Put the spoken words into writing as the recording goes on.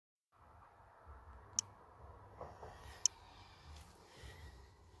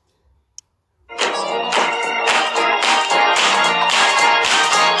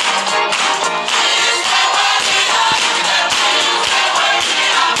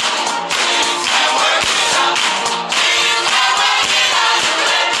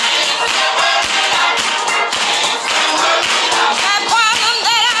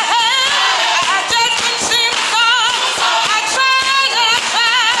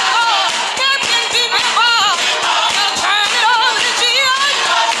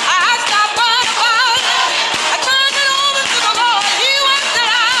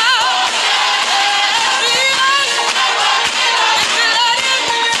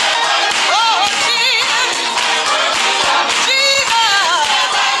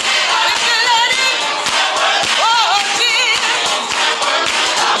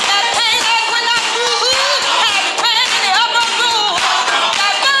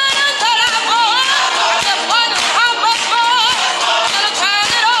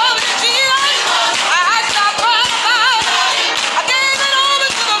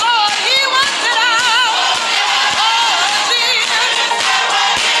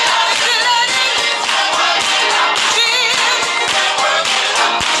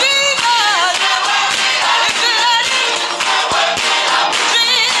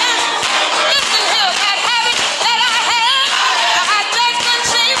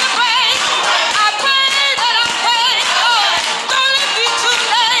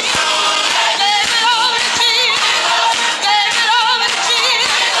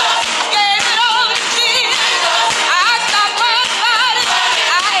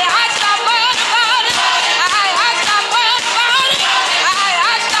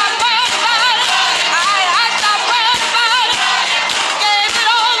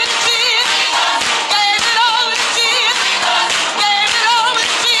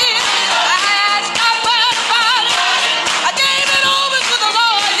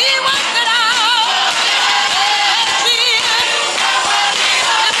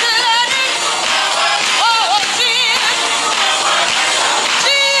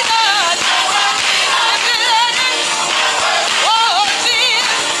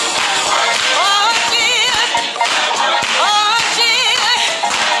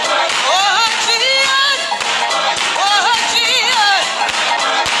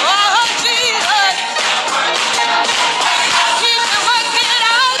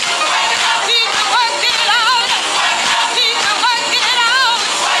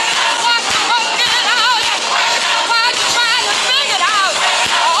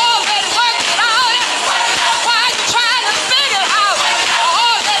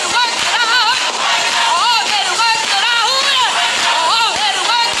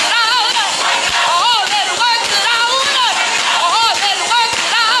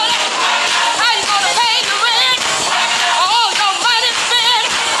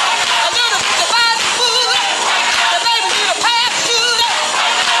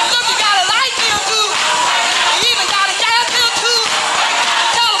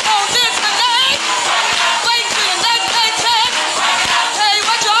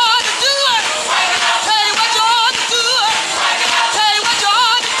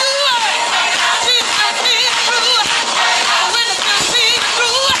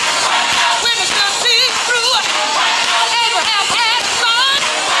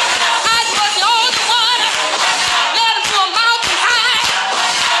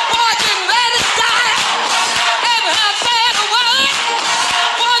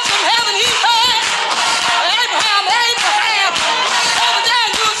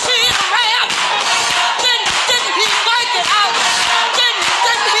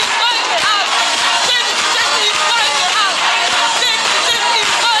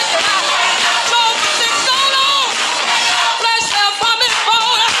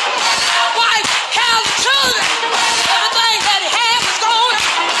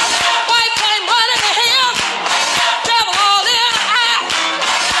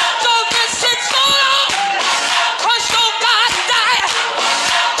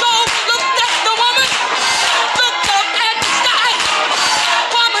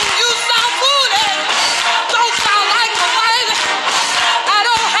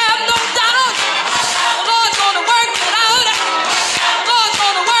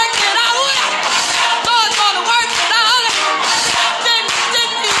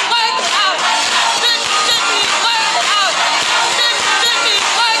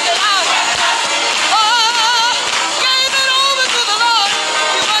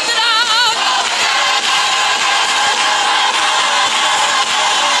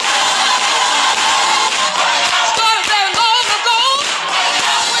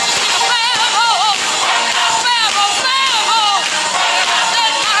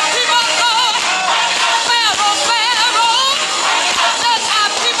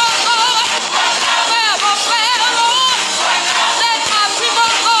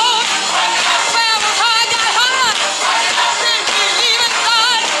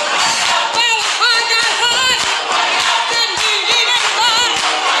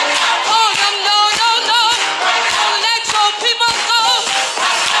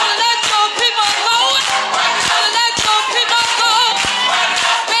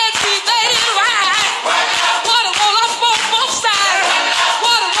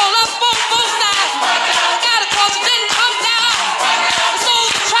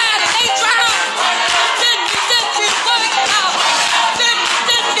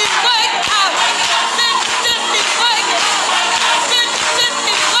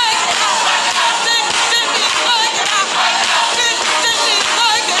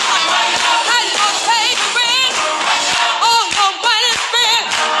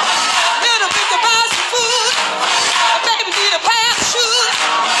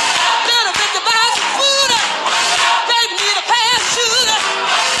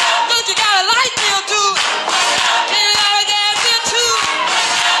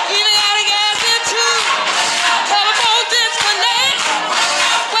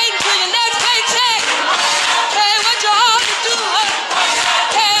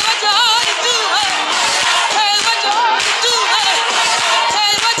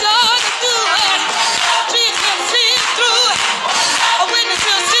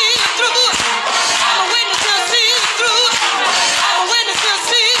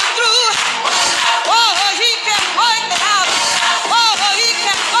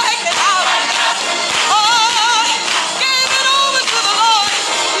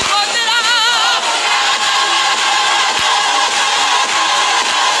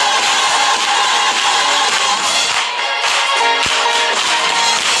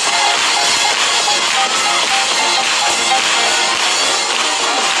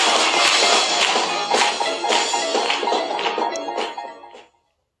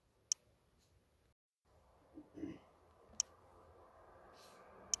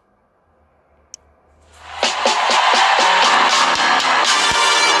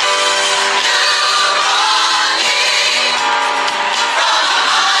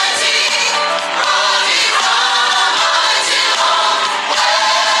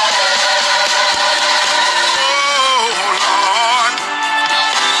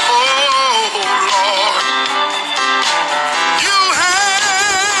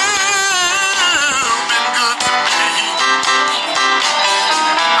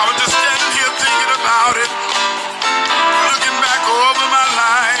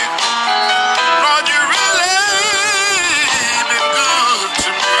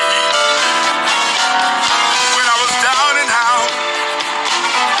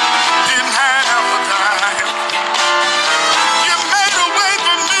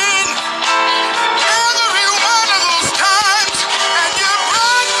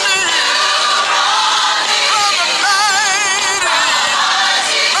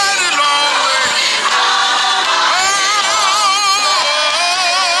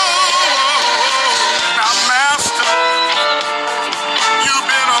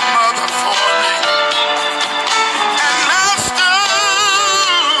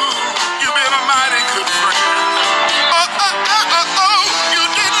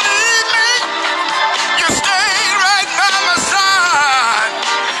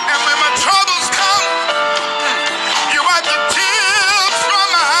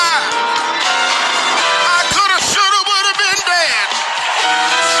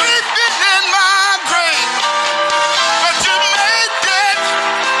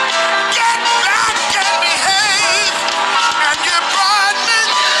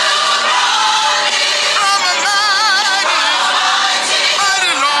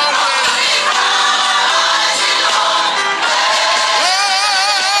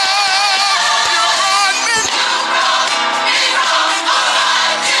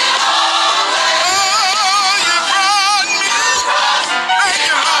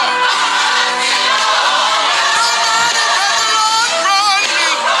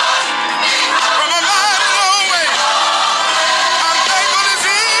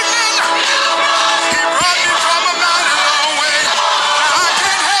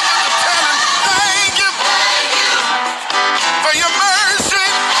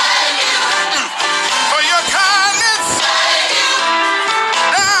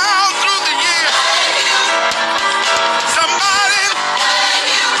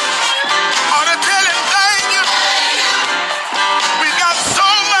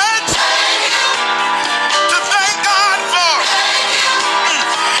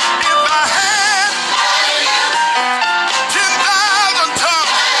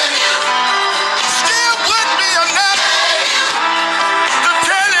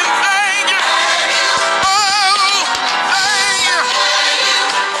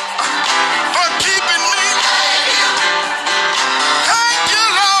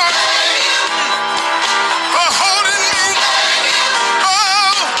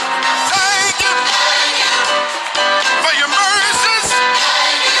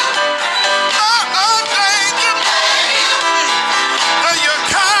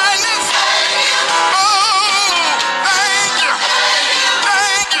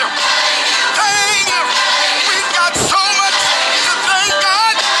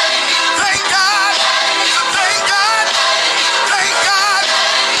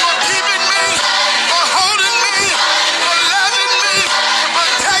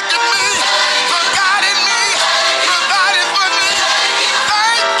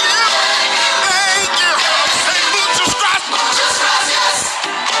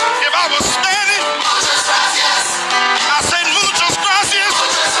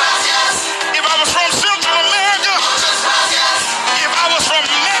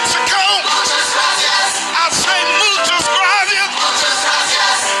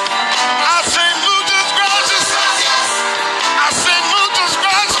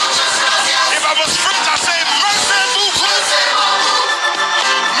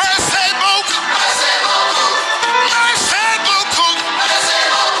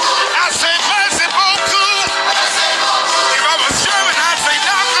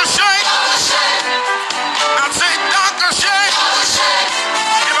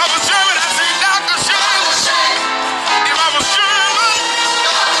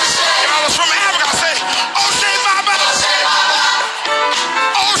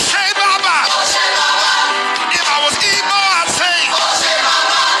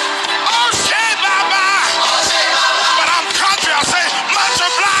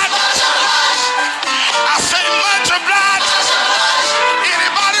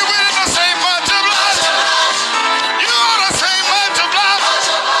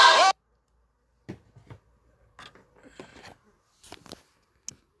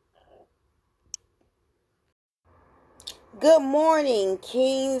Good morning,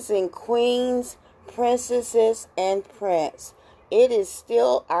 kings and queens, princesses and prince. It is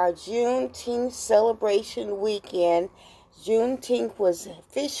still our Juneteenth celebration weekend. Juneteenth was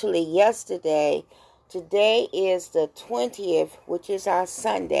officially yesterday. Today is the 20th, which is our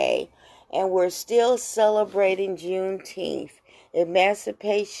Sunday, and we're still celebrating Juneteenth,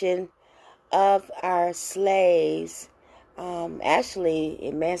 emancipation of our slaves. Actually,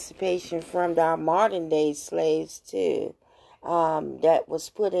 emancipation from our modern day slaves too. That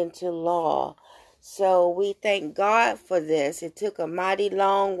was put into law. So we thank God for this. It took a mighty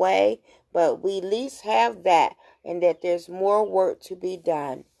long way, but we at least have that, and that there's more work to be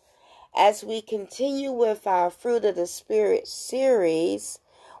done. As we continue with our Fruit of the Spirit series,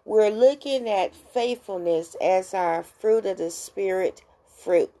 we're looking at faithfulness as our Fruit of the Spirit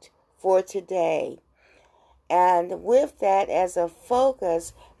fruit for today. And with that as a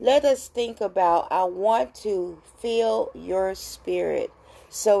focus, let us think about, I want to feel your spirit.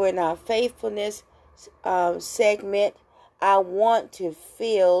 So in our faithfulness segment, I want to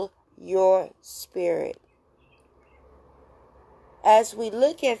feel your spirit. As we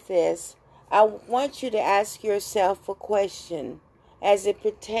look at this, I want you to ask yourself a question as it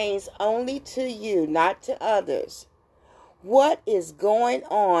pertains only to you, not to others. What is going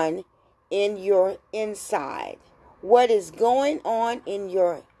on in your inside? What is going on in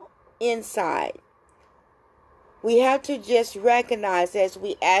your inside? We have to just recognize, as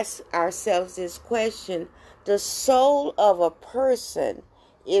we ask ourselves this question, the soul of a person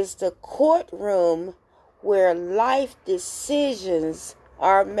is the courtroom where life decisions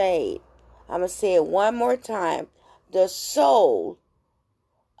are made. I'm going to say it one more time. The soul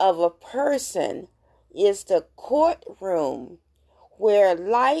of a person is the courtroom where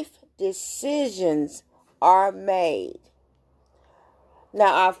life decisions are made.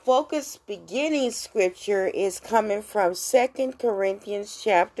 Now, our focus beginning scripture is coming from 2 Corinthians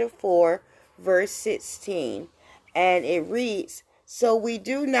chapter 4, verse 16. And it reads, "So we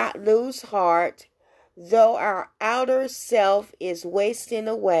do not lose heart, though our outer self is wasting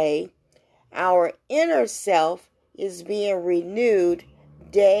away, our inner self is being renewed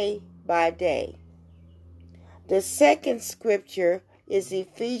day by day." The second scripture is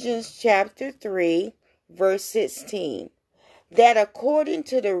Ephesians chapter 3, verse 16. "That according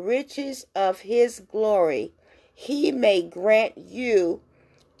to the riches of his glory, he may grant you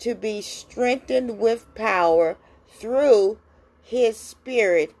to be strengthened with power through his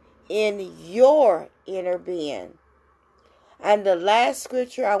Spirit in your inner being." And the last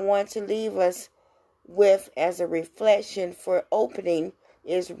scripture I want to leave us with as a reflection for opening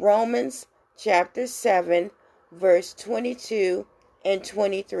is Romans chapter 7, verse 22 and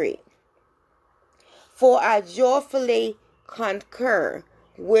 23. "For I joyfully concur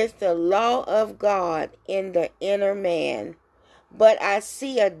with the law of God in the inner man, but I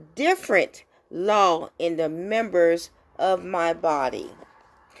see a different law in the members of my body."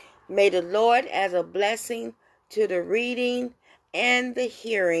 May the Lord add a blessing to the reading and the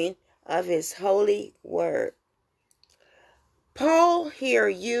hearing of his holy word. Paul here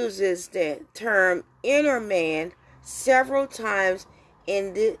uses the term inner man several times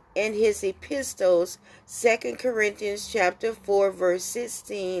in his epistles, 2 Corinthians chapter 4, verse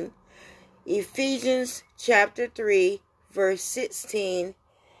 16, Ephesians chapter 3, verse 16,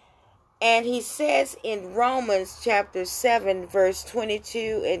 and he says in Romans chapter 7, verse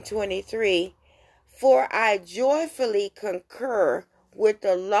 22 and 23, "For I joyfully concur with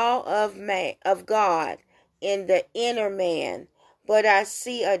the law of God in the inner man, but I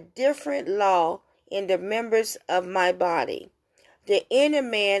see a different law in the members of my body." The inner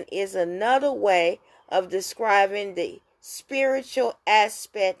man is another way of describing the spiritual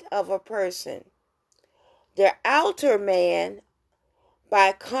aspect of a person. The outer man,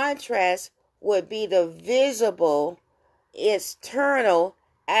 by contrast, would be the visible, external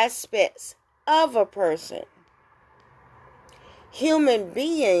aspects of a person. Human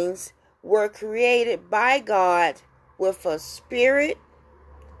beings were created by God with a spirit,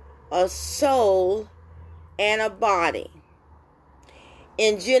 a soul, and a body.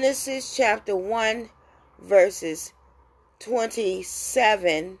 In Genesis chapter 1, verses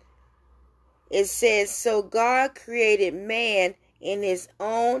 27, it says, "So God created man in his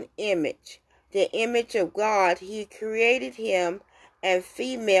own image. The image of God, he created him, and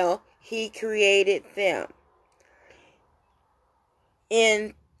female, he created them."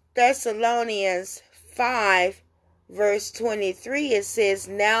 In Thessalonians 5, verse 23, it says,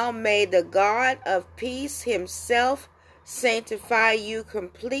 "Now may the God of peace himself sanctify you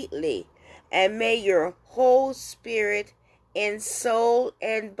completely, and may your whole spirit and soul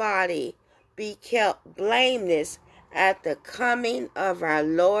and body be kept blameless at the coming of our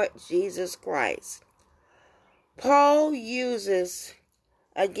Lord Jesus Christ. Paul uses,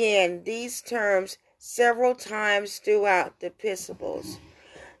 again, these terms several times throughout the epistles.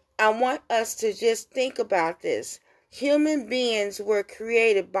 I want us to just think about this. Human beings were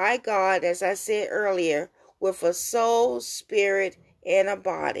created by God, as I said earlier, with a soul, spirit, and a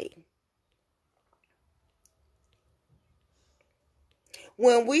body.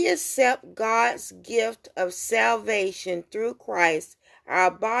 When we accept God's gift of salvation through Christ,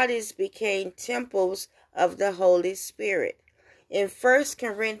 our bodies became temples of the Holy Spirit. In 1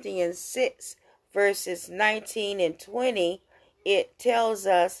 Corinthians 6, verses 19 and 20, it tells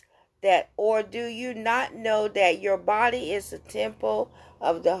us that, or do you not know that your body is a temple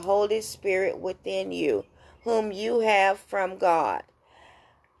of the Holy Spirit within you, whom you have from God?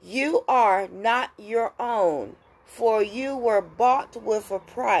 You are not your own, for you were bought with a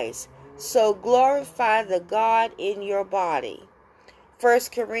price, so glorify the God in your body. 1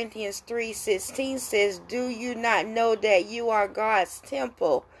 Corinthians 3:16 says, do you not know that you are God's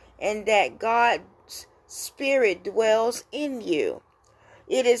temple and that God's Spirit dwells in you?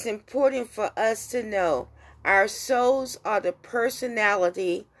 It is important for us to know our souls are the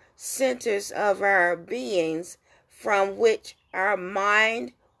personality centers of our beings from which our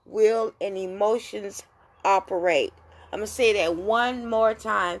mind, will, and emotions operate. I'm going to say that one more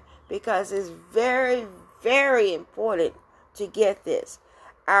time because it's very, very important to get this.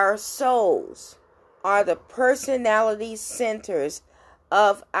 Our souls are the personality centers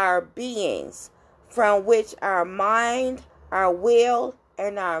of our beings from which our mind, our will,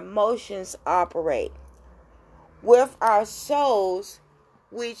 and our emotions operate. With our souls,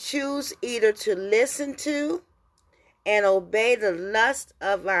 we choose either to listen to and obey the lust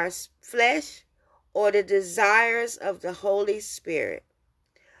of our flesh or the desires of the Holy Spirit.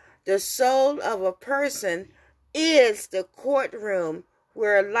 The soul of a person is the courtroom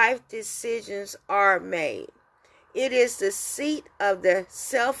where life decisions are made. It is the seat of the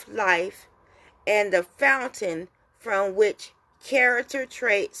self-life and the fountain from which character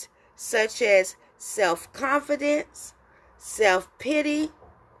traits such as self-confidence, self-pity,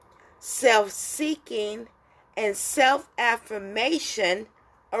 self-seeking, and self-affirmation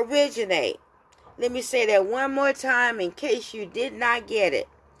originate. Let me say that one more time in case you did not get it.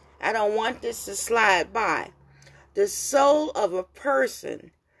 I don't want this to slide by. The soul of a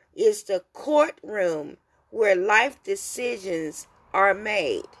person is the courtroom where life decisions are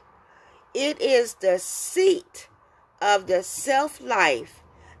made. It is the seat of the self-life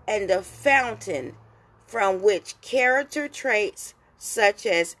and the fountain from which character traits such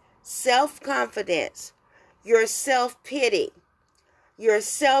as self-confidence, your self-pity, your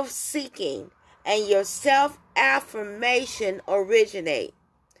self-seeking, and your self-affirmation originate.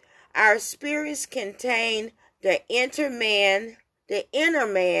 Our spirits contain the inner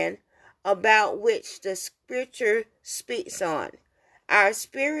man about which the scripture speaks on. Our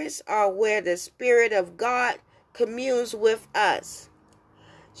spirits are where the Spirit of God communes with us.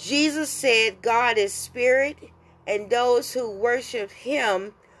 Jesus said God is spirit, and those who worship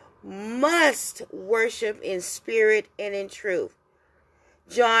him must worship in spirit and in truth.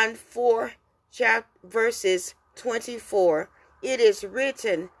 John 4, verses 24, it is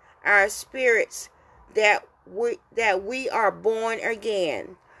written, our spirits that we are born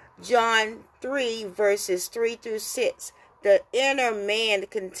again. John 3, verses 3 through 6, the inner man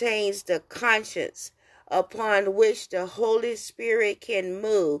contains the conscience upon which the Holy Spirit can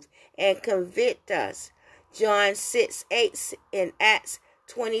move and convict us. John 6, 8 and Acts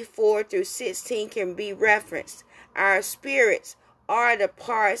 24 through 16 can be referenced. Our spirits are the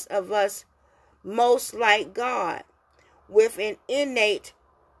parts of us most like God, with an innate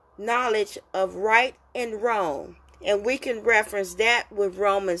knowledge of right and wrong. And we can reference that with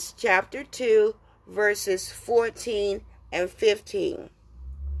Romans chapter 2, verses 14 and 15.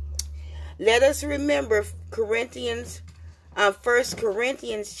 Let us remember 1 Corinthians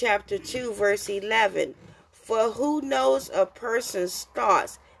chapter 2, verse 11. For who knows a person's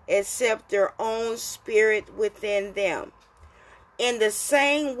thoughts except their own spirit within them? In the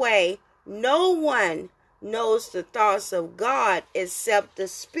same way, no one knows the thoughts of God except the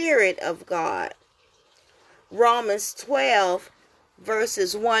Spirit of God. Romans 12,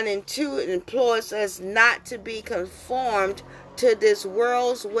 verses 1 and 2 implores us not to be conformed to this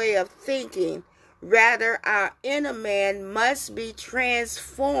world's way of thinking. Rather, our inner man must be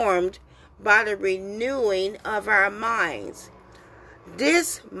transformed by the renewing of our minds.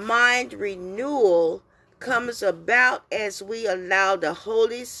 This mind renewal comes about as we allow the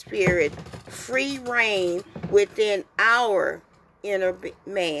Holy Spirit free reign within our inner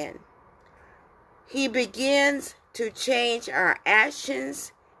man. He begins to change our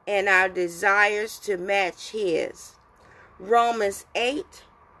actions and our desires to match His. Romans 8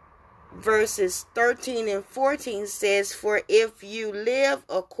 verses 13 and 14 says, "For if you live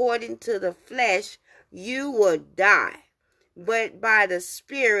according to the flesh, you will die. But by the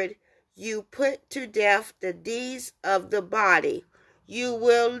Spirit you put to death the deeds of the body, you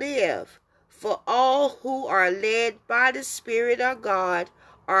will live. For all who are led by the Spirit of God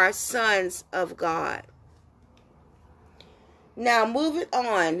are sons of God." Now moving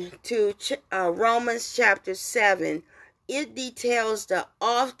on to Romans chapter 7, it details the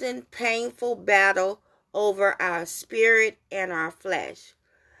often painful battle over our spirit and our flesh.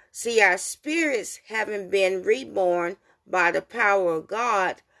 See, our spirits, having been reborn by the power of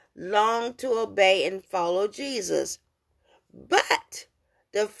God, long to obey and follow Jesus. But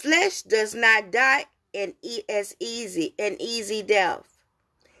the flesh does not die an easy death.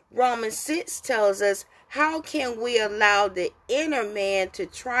 Romans 6 tells us, how can we allow the inner man to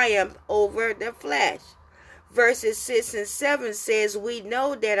triumph over the flesh? Verses 6 and 7 says, we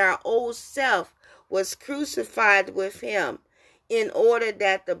know that our old self was crucified with him in order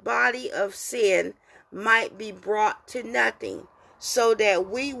that the body of sin might be brought to nothing, so that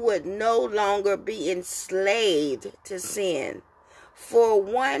we would no longer be enslaved to sin. For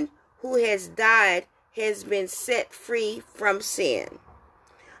one who has died has been set free from sin.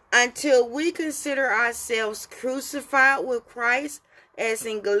 Until we consider ourselves crucified with Christ, as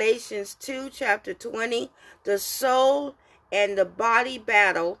in Galatians 2 chapter 20, the soul and the body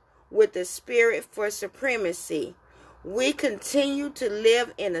battle with the spirit for supremacy, we continue to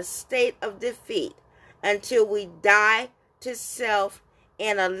live in a state of defeat until we die to self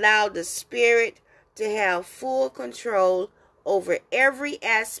and allow the Spirit to have full control over every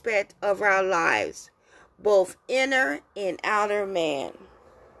aspect of our lives, both inner and outer man.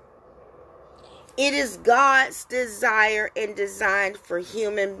 It is God's desire and design for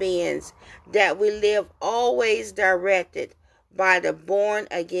human beings that we live always directed by the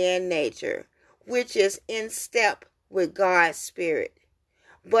born-again nature, which is in step with God's Spirit.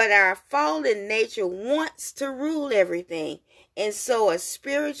 But our fallen nature wants to rule everything, and so a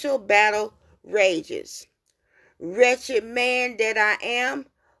spiritual battle rages. Wretched man that I am,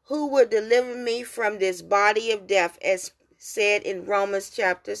 who will deliver me from this body of death, as said in Romans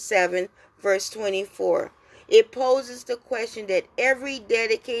chapter 7, verse 24. It poses the question that every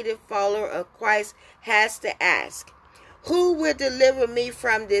dedicated follower of Christ has to ask. Who will deliver me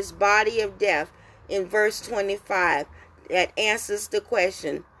from this body of death? In verse 25, that answers the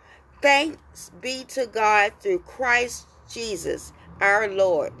question. Thanks be to God through Christ Jesus, our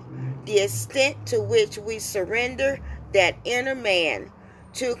Lord. The extent to which we surrender that inner man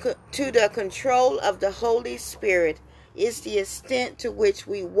to the control of the Holy Spirit is the extent to which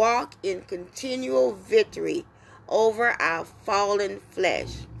we walk in continual victory over our fallen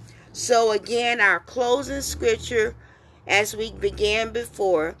flesh. So again, our closing scripture, as we began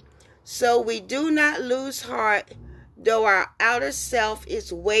before, so we do not lose heart, though our outer self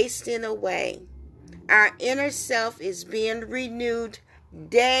is wasting away. Our inner self is being renewed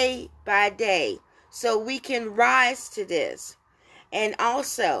day by day, so we can rise to this. And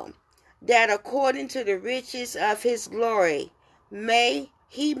also, that according to the riches of his glory,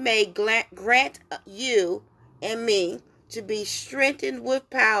 he may grant you and me to be strengthened with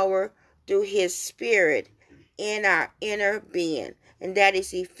power through his Spirit in our inner being. And that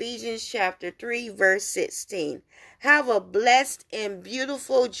is Ephesians chapter 3, verse 16. Have a blessed and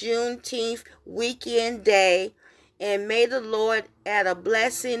beautiful Juneteenth weekend day, and may the Lord add a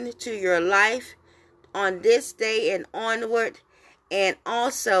blessing to your life on this day and onward. And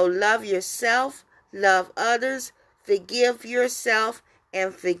also love yourself, love others, forgive yourself,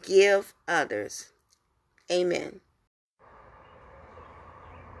 and forgive others. Amen.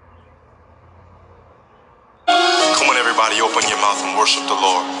 Come on, everybody, open your mouth and worship the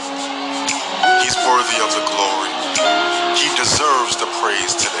Lord. He's worthy of the glory. He deserves the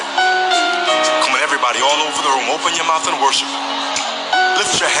praise today. Come on, everybody, all over the room, open your mouth and worship Him.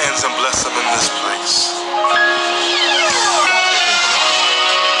 Lift your hands and bless Him in this place.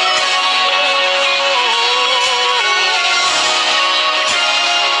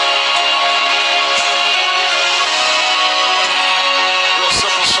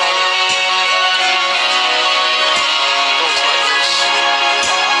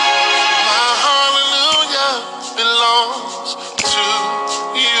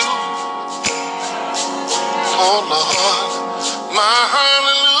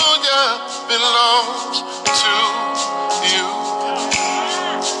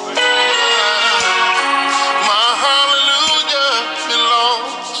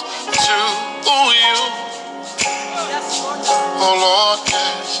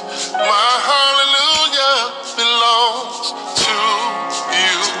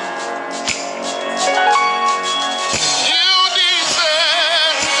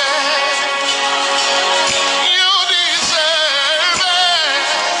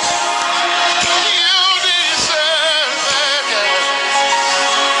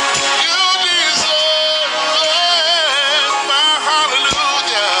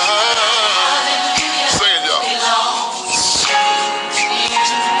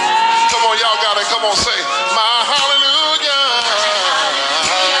 Come on, say, my hallelujah.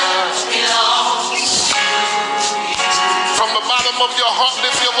 From the bottom of your heart,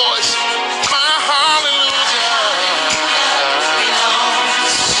 lift your voice. My hallelujah.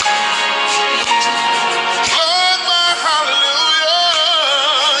 Lord, my hallelujah.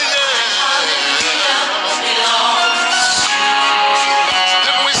 Yeah.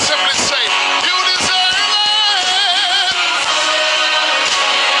 Then we simply say, you deserve it.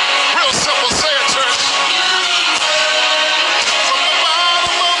 Real simple, say it, church. From the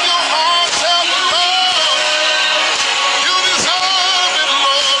bottom of your heart, tell the Lord, you deserve it,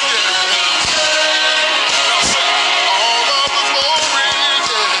 Lord. Yeah. Now say, all of the glory,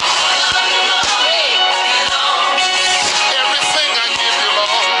 yeah. Everything I give you,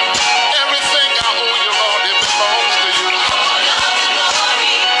 Lord. Everything I owe you, Lord, it belongs to you.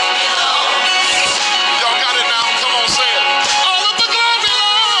 Y'all got it now? Come on, say it. All of the glory,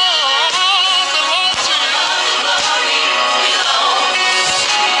 Lord, belongs to you.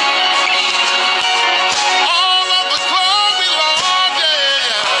 All of the glory, Lord,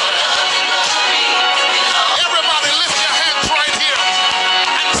 yeah. Everybody lift your hands right here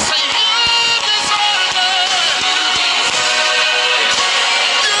and say, you deserve it.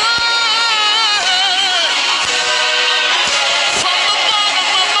 From the bottom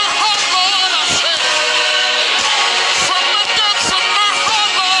of my heart, Lord, I say, from the depths of my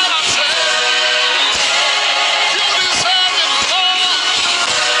heart, Lord, I say, you deserve it, Lord.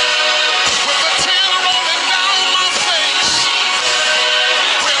 With a tear rolling down my face,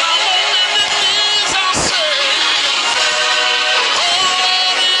 when I'm on bended knees, I'll say, oh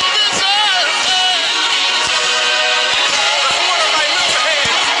Lord, you deserve it. Everybody lift your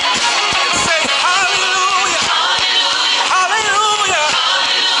hands and say, hallelujah, hallelujah,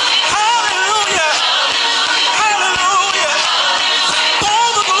 hallelujah, hallelujah.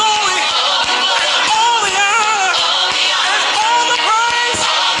 All the glory, all the honor, and all the praise.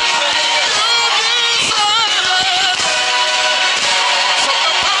 You deserve it. From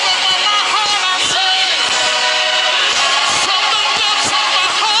the bottom of my heart, I say, from the depths of my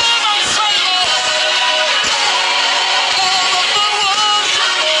heart, I say, Lord, all of the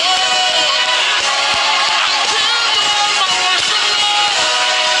worship, Lord. I give you all my worship, Lord.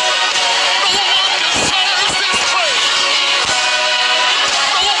 No one deserves this praise.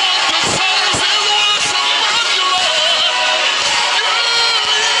 No one deserves this worship but you, Lord. You.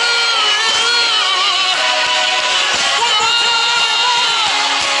 One more time,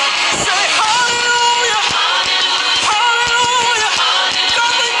 say hallelujah, hallelujah.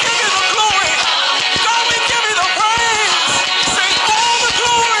 God, we give you the glory. God, we give you the praise. Say all the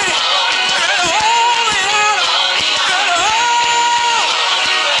glory and all the honor and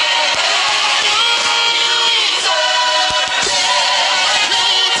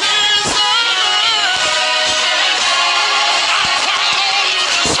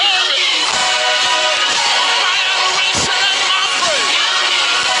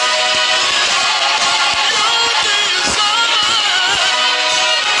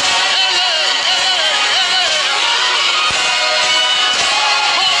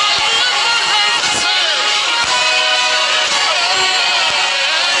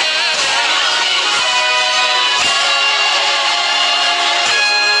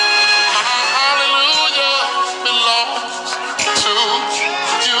hallelujah belongs to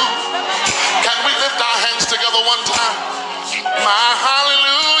you. Can we lift our hands together one time? My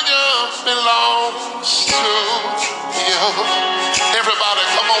hallelujah belongs to you. Everybody,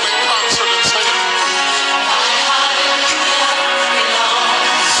 come on in concert and say it.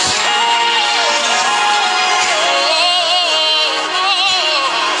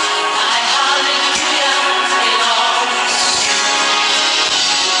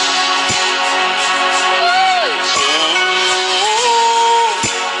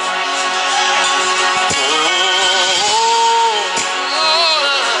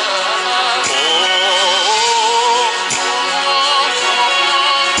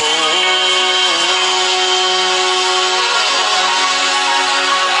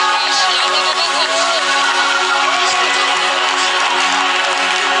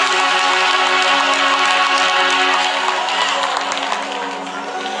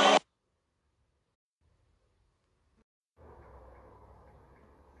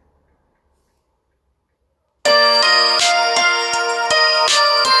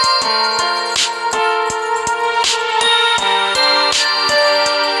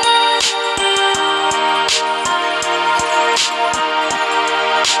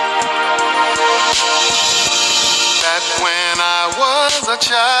 a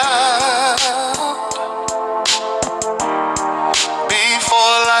child,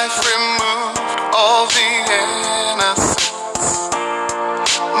 before life removed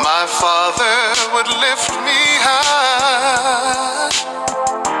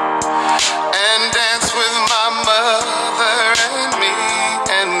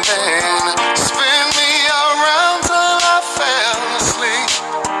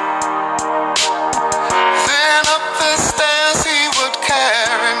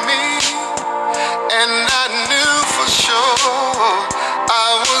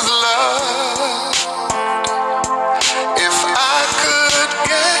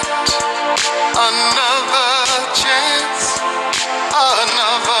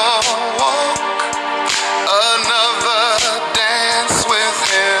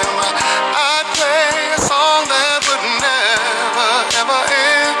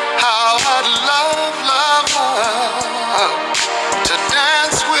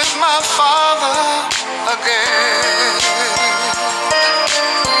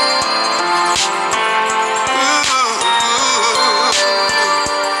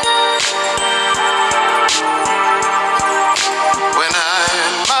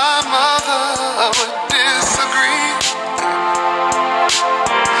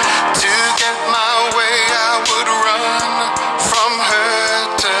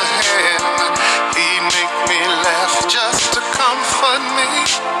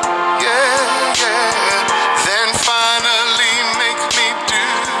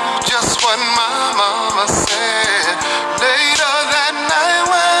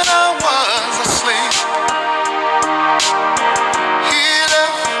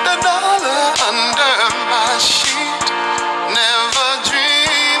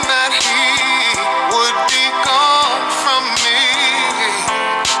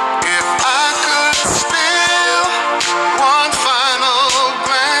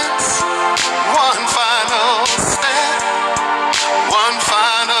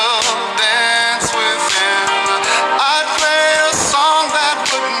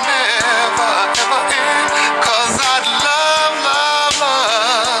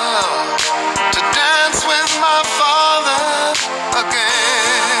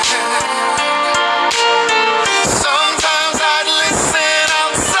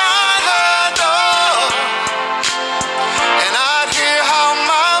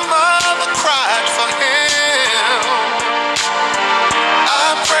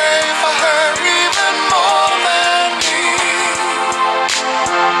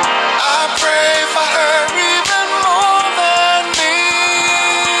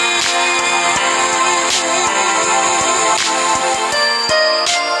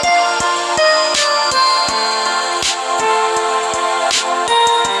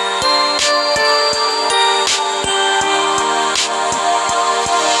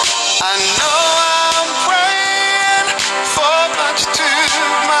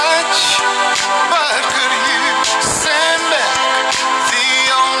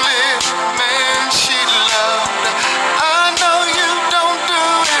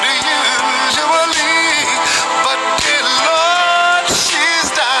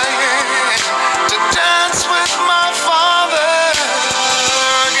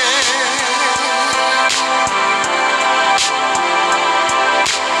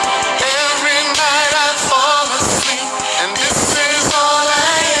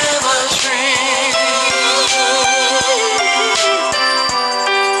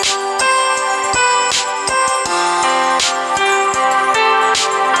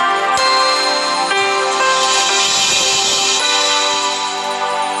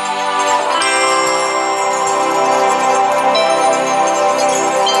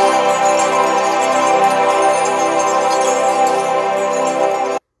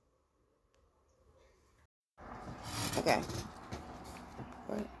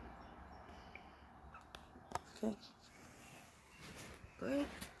Okay. Go ahead.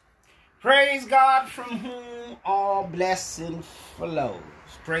 Praise God from whom all blessing flows.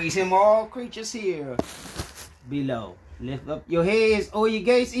 Praise him, all creatures here below. Lift up your heads, O ye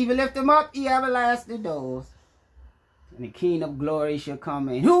gates, even lift them up, ye everlasting doors. And the King of glory shall come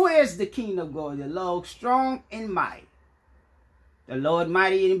in. Who is the King of glory? The Lord strong and mighty. The Lord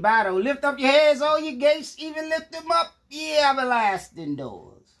mighty in battle. Lift up your heads, O ye gates, even lift them up, ye everlasting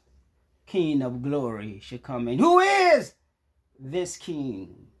doors. King of glory shall come in. Who is this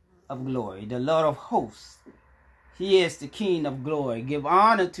King of glory? The Lord of hosts. He is the King of glory. Give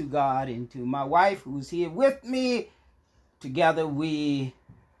honor to God and to my wife who's here with me. Together we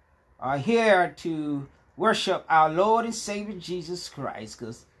are here to worship our Lord and Savior Jesus Christ,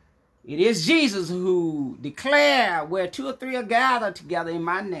 because it is Jesus who declared, where 2 or 3 are gathered together in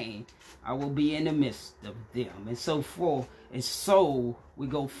my name, I will be in the midst of them. And so forth, and so we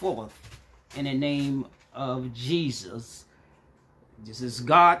go forth in the name of Jesus. This is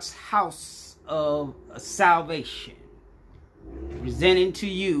God's house of salvation, presenting to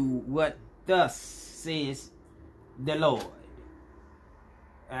you what thus says the Lord.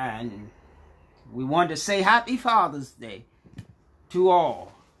 And we want to say Happy Father's Day to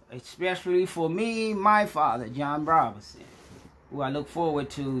all, especially for me, my father, John Robinson, who I look forward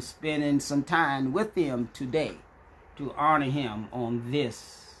to spending some time with him today to honor him on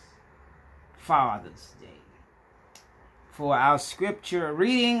this Father's Day. For our scripture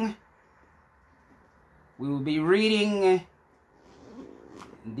reading, we will be reading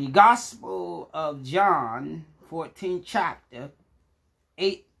the Gospel of John, 14th chapter,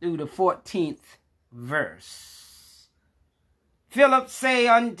 8 through the 14th verse. Philip say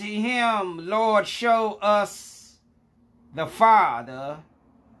unto him, Lord, show us the Father,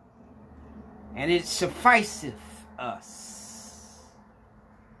 and it sufficeth us.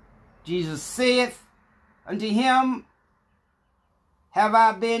 Jesus saith unto him, have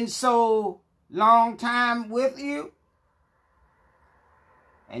I been so long time with you,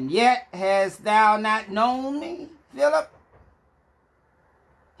 and yet hast thou not known me, Philip?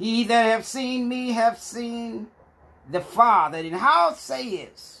 He that hath seen me hath seen the Father. And how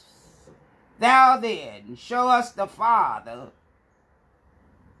sayest thou then, show us the Father?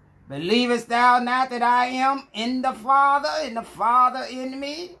 Believest thou not that I am in the Father, and the Father in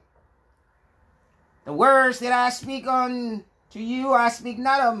me? The words that I speak unto you, I speak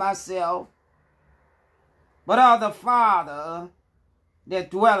not of myself, but of the Father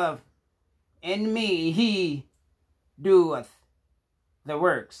that dwelleth in me. He doeth the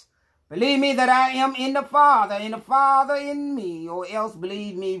works. Believe me that I am in the Father, and the Father in me, or else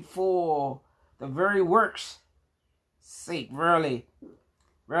believe me for the very works' sake. Verily,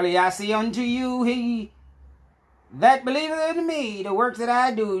 verily I say unto you, he that believeth in me, the works that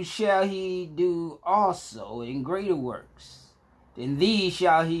I do shall he do also, and greater works than these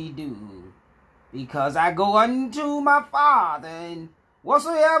shall he do, because I go unto my Father, and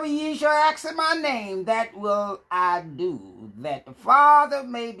whatsoever ye shall ask in my name, that will I do, that the Father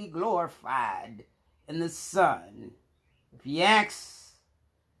may be glorified in the Son. If ye ask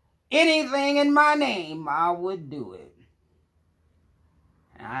anything in my name, I would do it.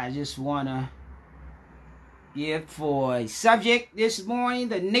 And I just want to give for a subject this morning,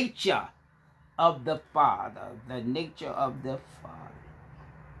 the nature of the Father. The nature of the Father.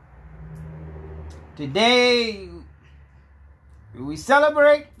 Today, we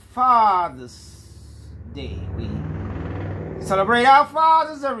celebrate Father's Day. We celebrate our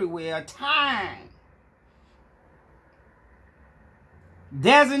fathers everywhere. A time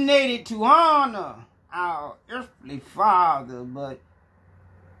designated to honor our earthly father, but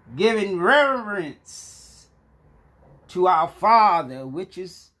giving reverence to our Father which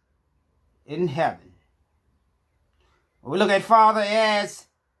is in heaven. We look at Father as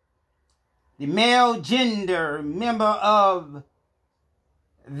the male gender member of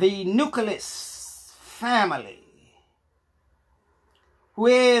the nucleus family, who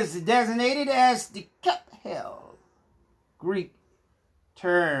is designated as the Kephel, Greek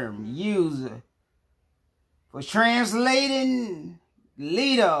term used for translating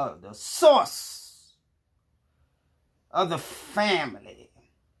leader, the source of the family.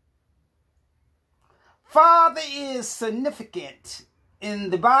 Father is significant in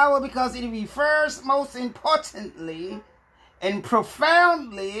the Bible because it refers most importantly and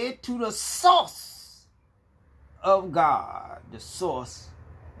profoundly to the source of God, the source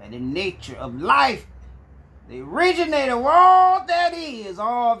and the nature of life, the originator of all that is,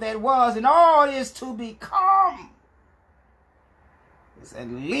 all that was, and all is to become. It's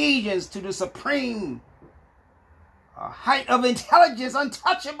allegiance to the supreme height of intelligence,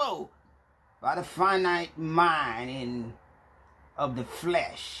 untouchable, by the finite mind and of the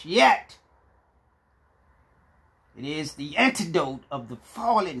flesh. Yet, it is the antidote of the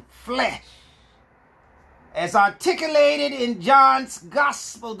fallen flesh. As articulated in John's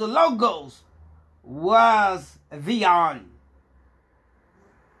Gospel, the Logos was the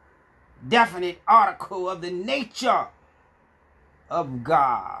definite article of the nature of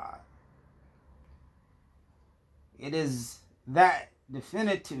God. It is that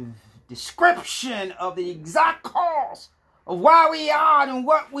definitive description of the exact cause of why we are and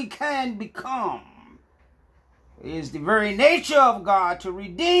what we can become. It is the very nature of God to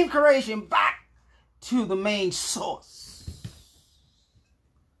redeem creation back to the main source.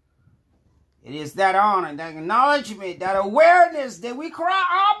 It is that honor, that acknowledgement, that awareness that we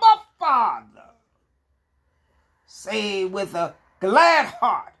cry, Abba, Father. Say with a glad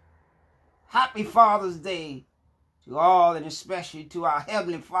heart, Happy Father's Day to all, and especially to our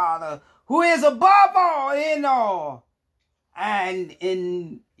Heavenly Father, who is above all, in all, and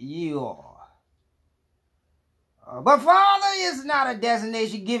in you all. But father is not a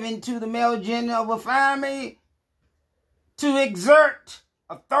designation given to the male gender of a family to exert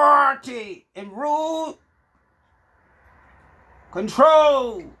authority and rule,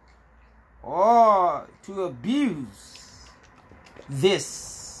 control, or to abuse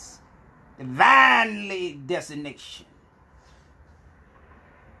this divinely designation.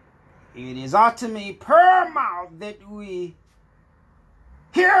 It is ultimately paramount that we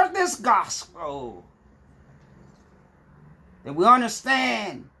hear this gospel, that we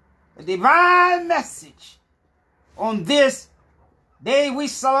understand the divine message on this day we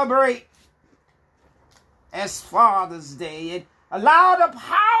celebrate as Father's Day, and allow the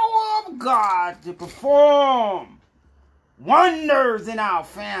power of God to perform wonders in our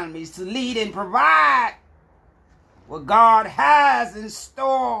families, to lead and provide what God has in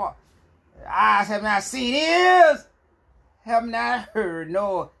store. Eyes have not seen, ears have not heard,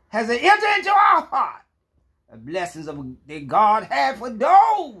 nor has it entered into our heart the blessings that God had for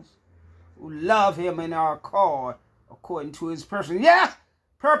those who love him and are called according to his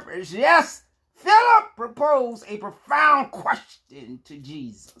purpose. Yes, Philip proposed a profound question to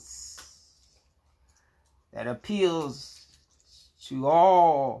Jesus that appeals to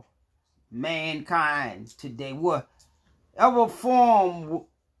all mankind today, whatever form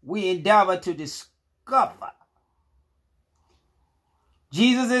we endeavor to discover.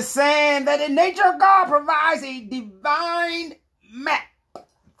 Jesus is saying that the nature of God provides a divine map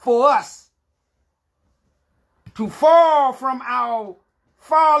for us to fall from our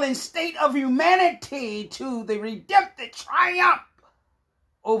fallen state of humanity to the redemptive triumph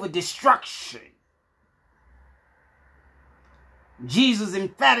over destruction. Jesus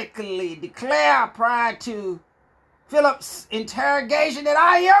emphatically declared prior to Philip's interrogation that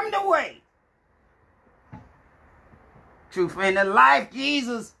I am the way, truth, and the life.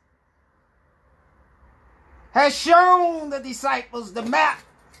 Jesus has shown the disciples the map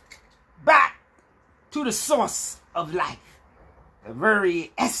back to the source of life, the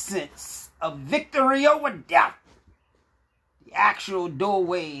very essence of victory over death, the actual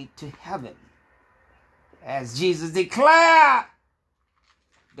doorway to heaven. As Jesus declared,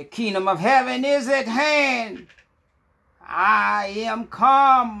 the kingdom of heaven is at hand. I am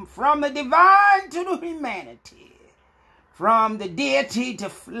come from the divine to the humanity, from the deity to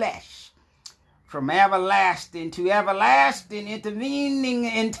flesh, from everlasting to everlasting, intervening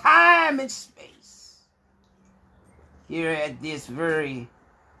in time and space. Here at this very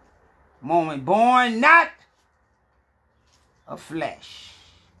moment, born not of flesh,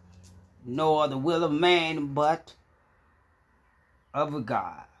 nor the will of man, but of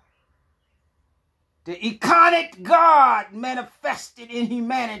God. The iconic God manifested in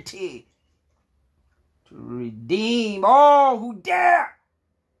humanity to redeem all who dare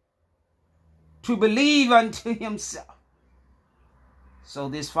to believe unto himself. So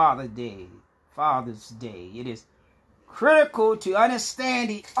this Father's Day, it is critical to understand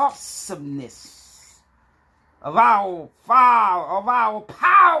the awesomeness of our Father, of our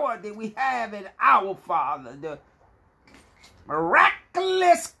power that we have in our Father, the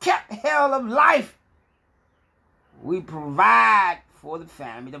miraculous kept hell of life we provide for the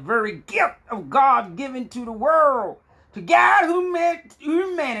family, the very gift of God given to the world to guide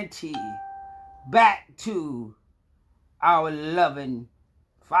humanity back to our loving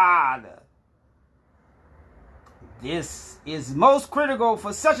Father. This is most critical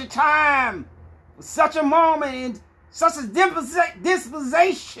for such a time, for such a moment, and such a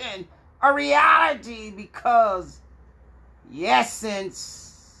dispensation, a reality, because the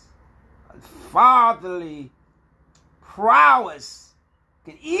essence of fatherly prowess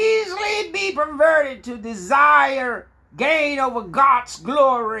can easily may be perverted to desire gain over God's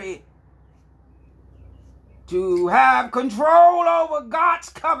glory, to have control over God's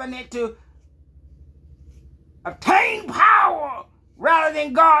covenant, to obtain power rather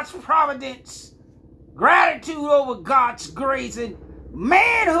than God's providence, gratitude over God's grace, and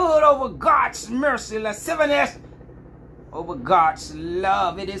manhood over God's mercy, lasciviousness over God's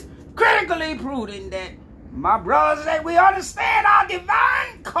love. It is critically prudent that, my brothers, that we understand our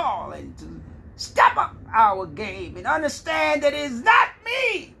divine calling to step up our game and understand that it is not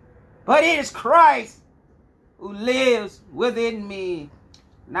me, but it is Christ who lives within me,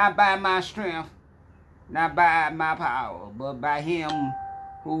 not by my strength, not by my power, but by him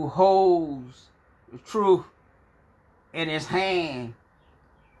who holds the truth in his hand.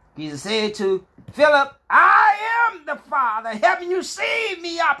 Jesus said to Philip, I am the Father. Haven't you seen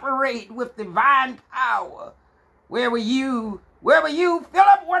me operate with divine power? Where were you,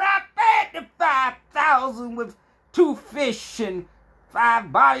 Philip, when I fed the 5,000 with 2 fish and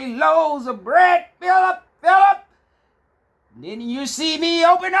 5 barley loaves of bread? Philip. Didn't you see me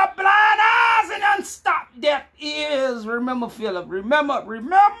open up blind eyes and unstop deaf ears? Remember, Philip. Remember,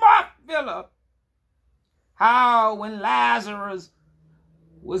 Philip. How when Lazarus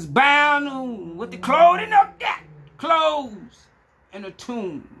was bound with the clothing of death, clothes in a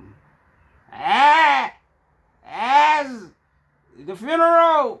tomb, as the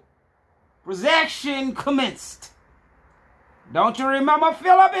funeral procession commenced. Don't you remember,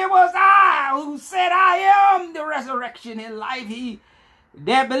 Philip? It was I who said, I am the resurrection and life. He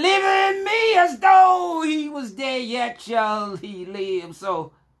that believeth in me, as though he was dead, yet shall he live.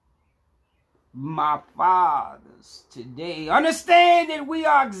 So, my fathers today, understand that we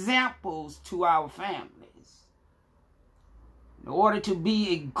are examples to our families. In order to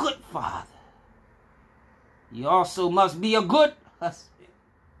be a good father, you also must be a good husband.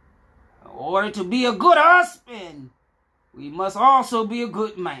 In order to be a good husband, we must also be a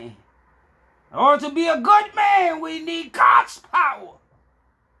good man. In order to be a good man, we need God's power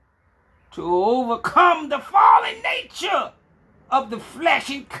to overcome the fallen nature of the flesh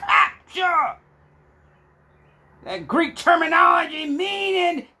and capture that Greek terminology,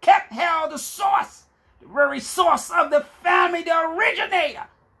 meaning kept held the source, the very source of the family, the originator,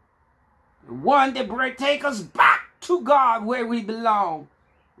 the one that take us back to God where we belong.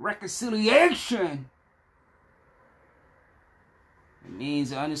 Reconciliation. It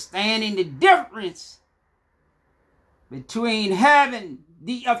means understanding the difference between having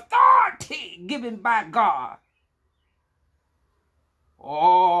the authority given by God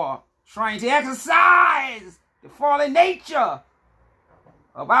or trying to exercise the fallen nature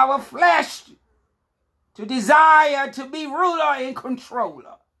of our flesh to desire to be ruler and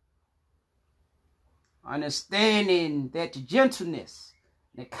controller. Understanding that the gentleness,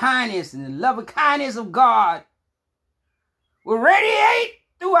 the kindness, and the loving kindness of God will radiate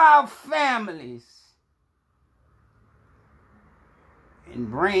through our families and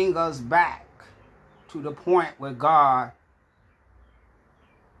bring us back to the point where God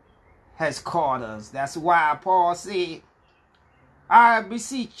has called us. That's why Paul said, I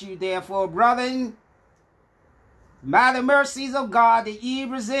beseech you, therefore, brethren, by the mercies of God, that ye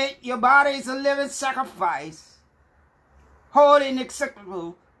present your bodies a living sacrifice, holy and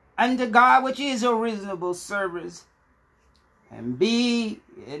acceptable unto God, which is your reasonable service. And be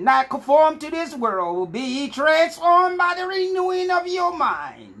not conformed to this world, be ye transformed by the renewing of your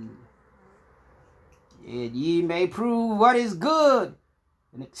mind, that ye may prove what is good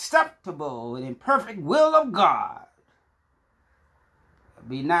and acceptable and in perfect will of God.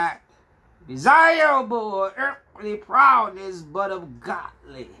 Be not desirable of earthly proudness, but of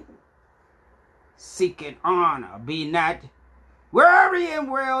godly, seeking honor. Be not weary in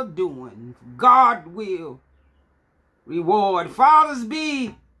well doing, God will reward. Fathers,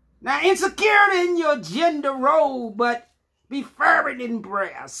 be not insecure in your gender role, but be fervent in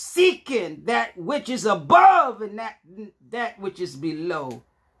prayer, seeking that which is above and that which is below.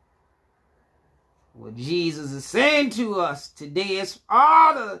 What Jesus is saying to us today is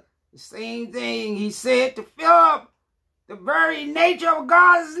all the same thing he said to Philip. The very nature of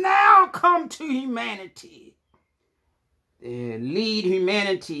God has now come to humanity. They lead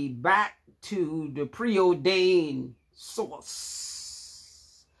humanity back to the preordained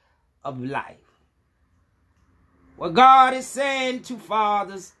source of life. What God is saying to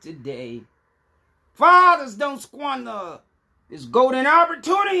fathers today, fathers, don't squander this golden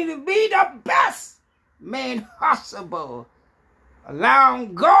opportunity to be the best man possible,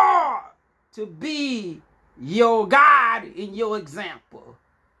 allowing God to be your guide and your example,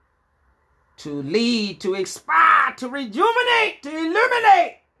 to lead, to inspire, to rejuvenate, to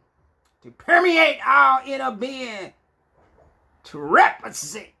illuminate to permeate our inner being, to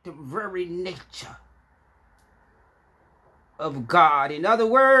represent the very nature of God. In other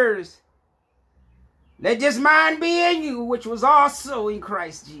words, let this mind be in you, which was also in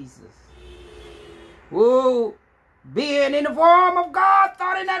Christ Jesus, who, being in the form of God,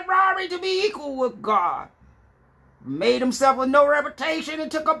 thought in that robbery to be equal with God, made himself of no reputation, and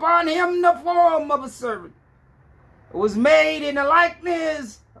took upon him the form of a servant, was made in the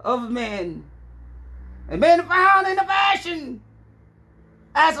likeness of men, and being found in the fashion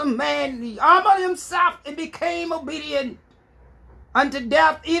as a man, he humbled himself and became obedient unto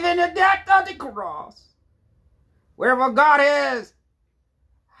death, even the death of the cross. Wherefore God has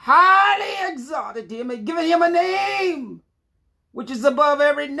highly exalted him and given him a name which is above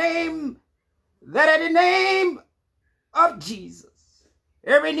every name, that at the name of Jesus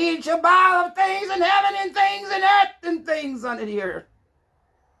every knee shall bow, of things in heaven and things in earth and things under the earth,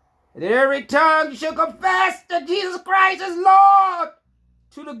 and every tongue shall confess that Jesus Christ is Lord,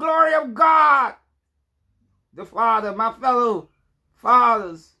 to the glory of God the Father. My fellow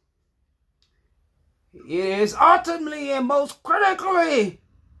fathers, it is ultimately and most critically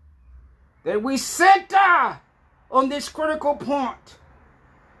that we center on this critical point,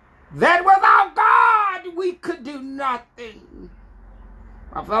 that without God we could do nothing.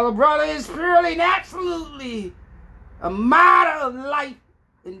 My fellow brother, is purely and absolutely a matter of life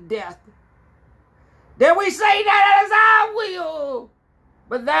and death. That we say that it is our will,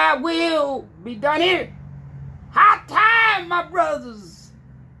 but thy will be done here. High time, my brothers,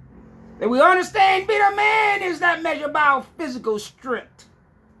 that we understand being a man is not measured by our physical strength,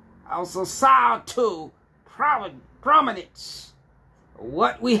 our societal prominence,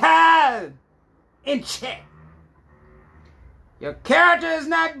 what we have in check. Your character is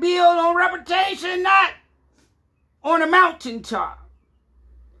not built on reputation, not on a mountaintop,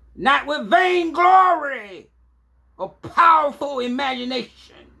 not with vainglory or powerful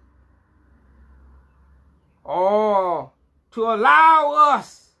imagination, or to allow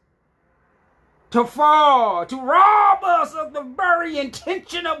us to fall, to rob us of the very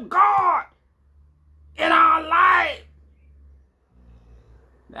intention of God in our life.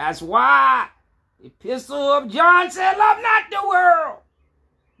 That's why the epistle of John said, love not the world.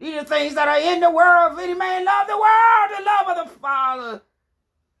 These are things that are in the world. If any man love the world, the love of the Father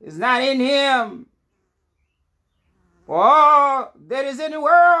is not in him. For all that is in the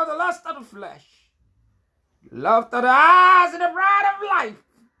world, the lust of the flesh, lust of the eyes, and the pride of life,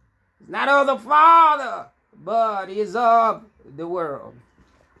 is not of the Father, but is of the world.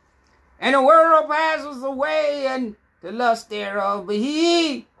 And the world passes away, and the lust thereof, but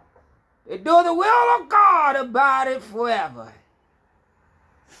he that doeth the will of God abideth forever.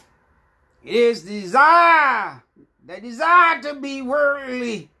 It is the desire to be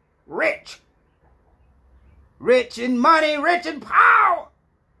worldly rich. Rich in money, rich in power,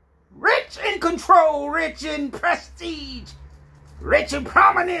 rich in control, rich in prestige, rich in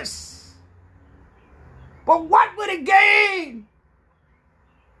prominence. But what would it gain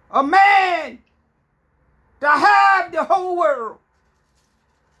a man to have the whole world,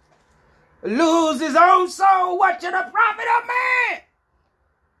 lose his own soul? What should the profit of man?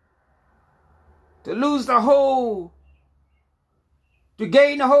 To lose the whole, to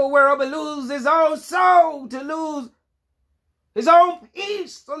gain the whole world, but lose his own soul, to lose his own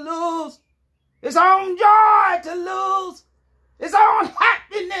peace, to lose his own joy, to lose his own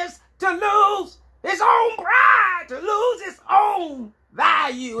happiness, to lose his own pride, to lose his own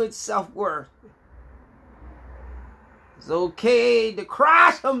value and self-worth. It's okay to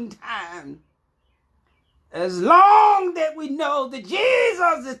cry sometimes, as long that we know that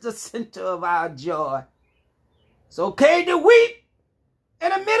Jesus is the center of our joy. It's okay to weep in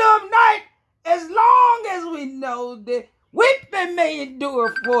the middle of night, as long as we know that weeping may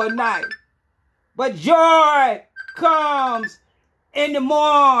endure for a night, but joy comes in the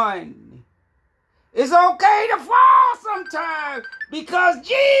morning. It's okay to fall sometimes, because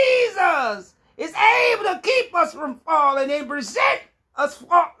Jesus is able to keep us from falling and present us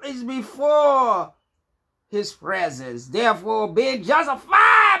faultless before his presence. Therefore, being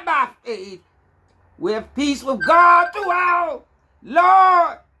justified by faith, we have peace with God through our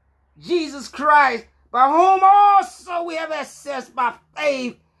Lord Jesus Christ, by whom also we have access by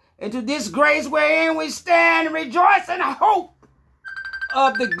faith into this grace wherein we stand and rejoice in hope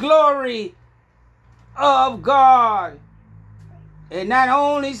of the glory of God. And not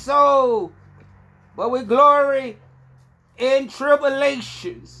only so, but we glory in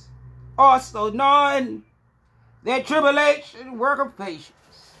tribulations, also knowing that tribulation worketh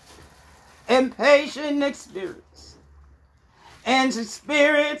patience, and patience experience, and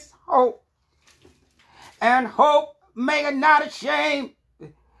experience hope. And hope maketh not ashamed,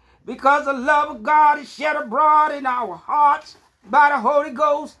 because the love of God is shed abroad in our hearts by the Holy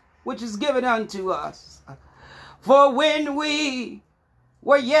Ghost, which is given unto us. For when we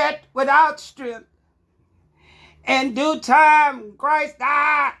were yet without strength, in due time Christ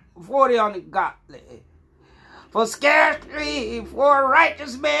died for the ungodly. For scarcely for a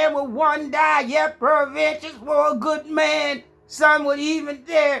righteous man would one die, yet peradventure for a good man some would even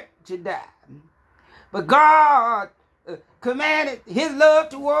dare to die. But God commanded his love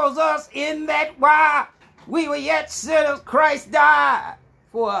towards us in that while we were yet sinners, Christ died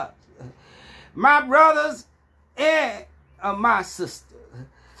for us. My brothers and my sisters,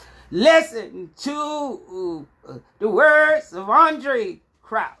 listen to the words of Andre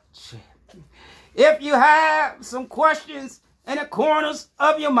Crouch. If you have some questions in the corners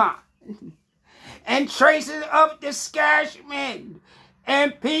of your mind and traces of discouragement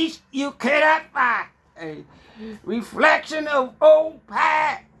and peace you cannot find, a reflection of old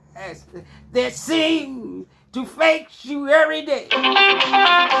past that seem to face you every day.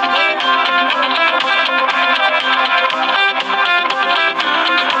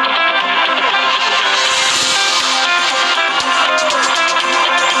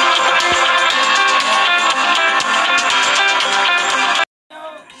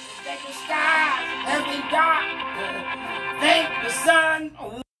 Think the sun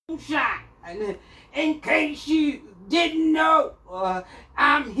won't shine. In case you didn't know,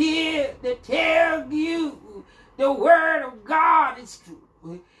 I'm here to tell you the word of God is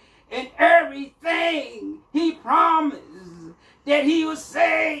true. And everything he promised that he would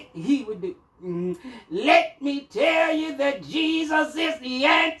say he would do. Let me tell you that Jesus is the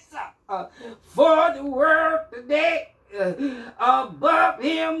answer for the world today. Above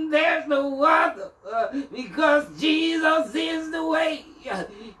him there's no other, because Jesus is the way.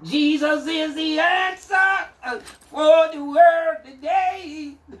 Jesus is the answer for the world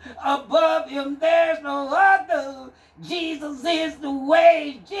today. Above him there's no other. Jesus is the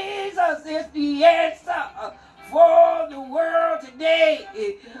way. Jesus is the answer for the world today.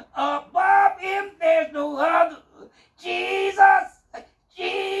 Above him there's no other. Jesus,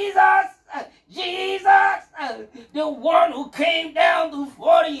 Jesus, Jesus, the one who came down through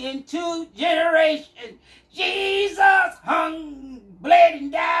 40 and 2 generations. Jesus hung, bled,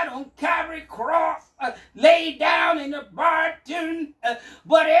 and died on Calvary cross, laid down in the barton.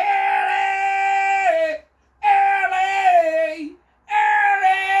 But early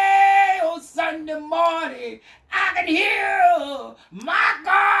on Sunday morning, I can hear my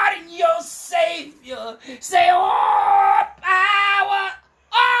God and your Savior say, "All power,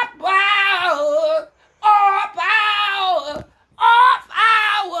 all power, all power, all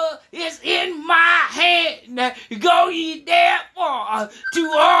power is in my hand. Go ye therefore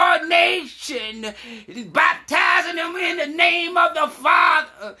to all nations, baptizing them in the name of the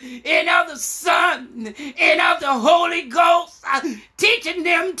Father, and of the Son, and of the Holy Ghost, teaching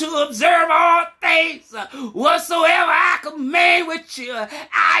them to observe all things whatsoever I command with you.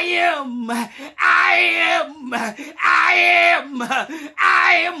 I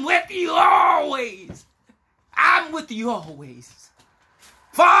am with you always. I'm with you always.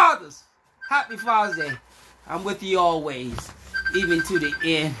 Fathers, happy Father's Day. I'm with you always, even to the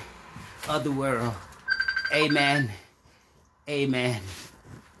end of the world. Amen. Amen.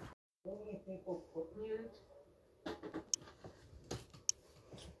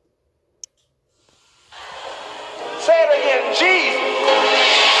 Say it again, Jesus.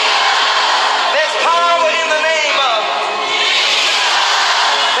 There's power in the name of.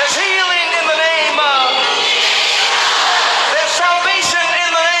 There's healing in the name of. There's salvation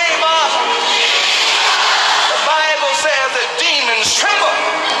in the name of. The Bible says that demons tremble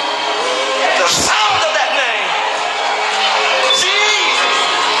at the sound of that name. Jesus.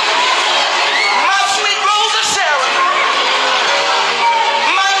 My sweet rose of Sharon.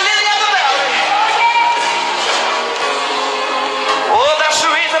 My lily of the valley. Oh, that's the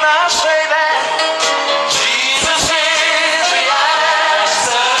reason I say that. Jesus is the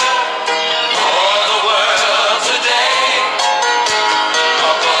answer for the world today.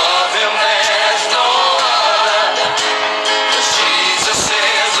 Above him there's no other. Jesus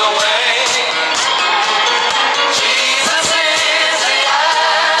is the way. Jesus is the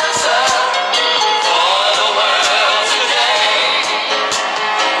answer for the world today.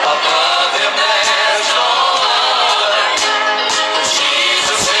 Above him there's no other.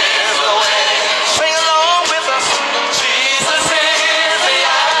 Jesus is the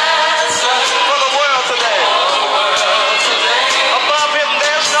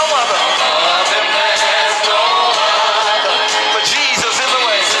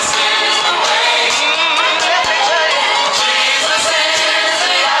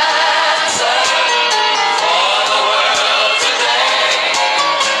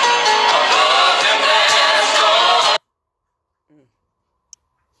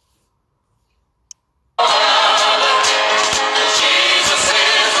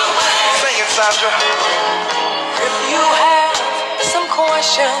Sandra. If you have some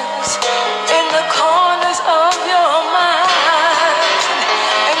questions in the corners of your mind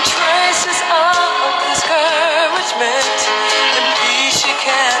and traces of discouragement and peace you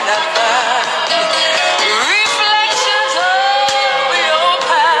cannot find, reflections of your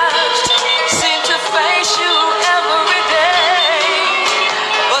past seem to face you every day.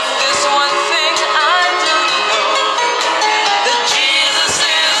 But this one thing I do know, that Jesus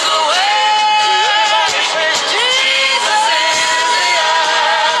is the way. Jesus is the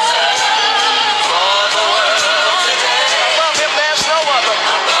answer for the world today. Above him there's no other.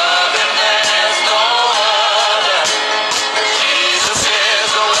 Above him there's no other. Jesus is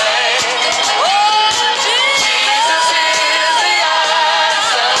the way. Oh, Jesus is the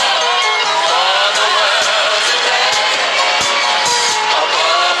answer for the world today.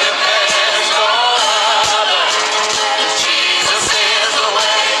 Above him there's no other. Jesus is the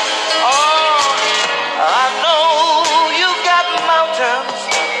way. Oh, I know you got mountains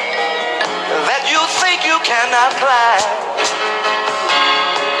that you think you cannot climb.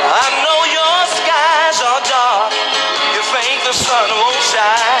 I know your skies are dark. You think the sun won't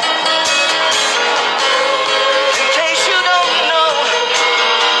shine. In case you don't know,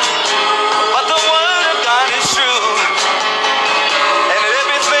 but the word of God is true. And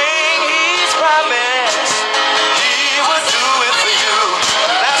everything he's promised, he will do it for you.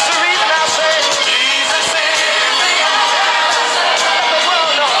 That's the reason I say Jesus is the answer. The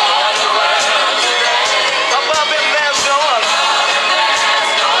world today. Above him there's no other.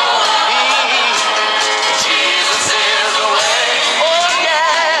 Jesus is the way. Oh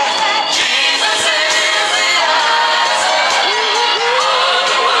yeah. Jesus is the answer for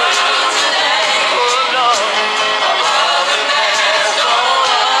the world today. Oh Lord. Above him there's no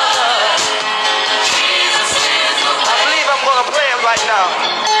other. Jesus is the way. I believe I'm gonna play it right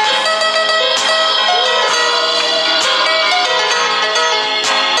now.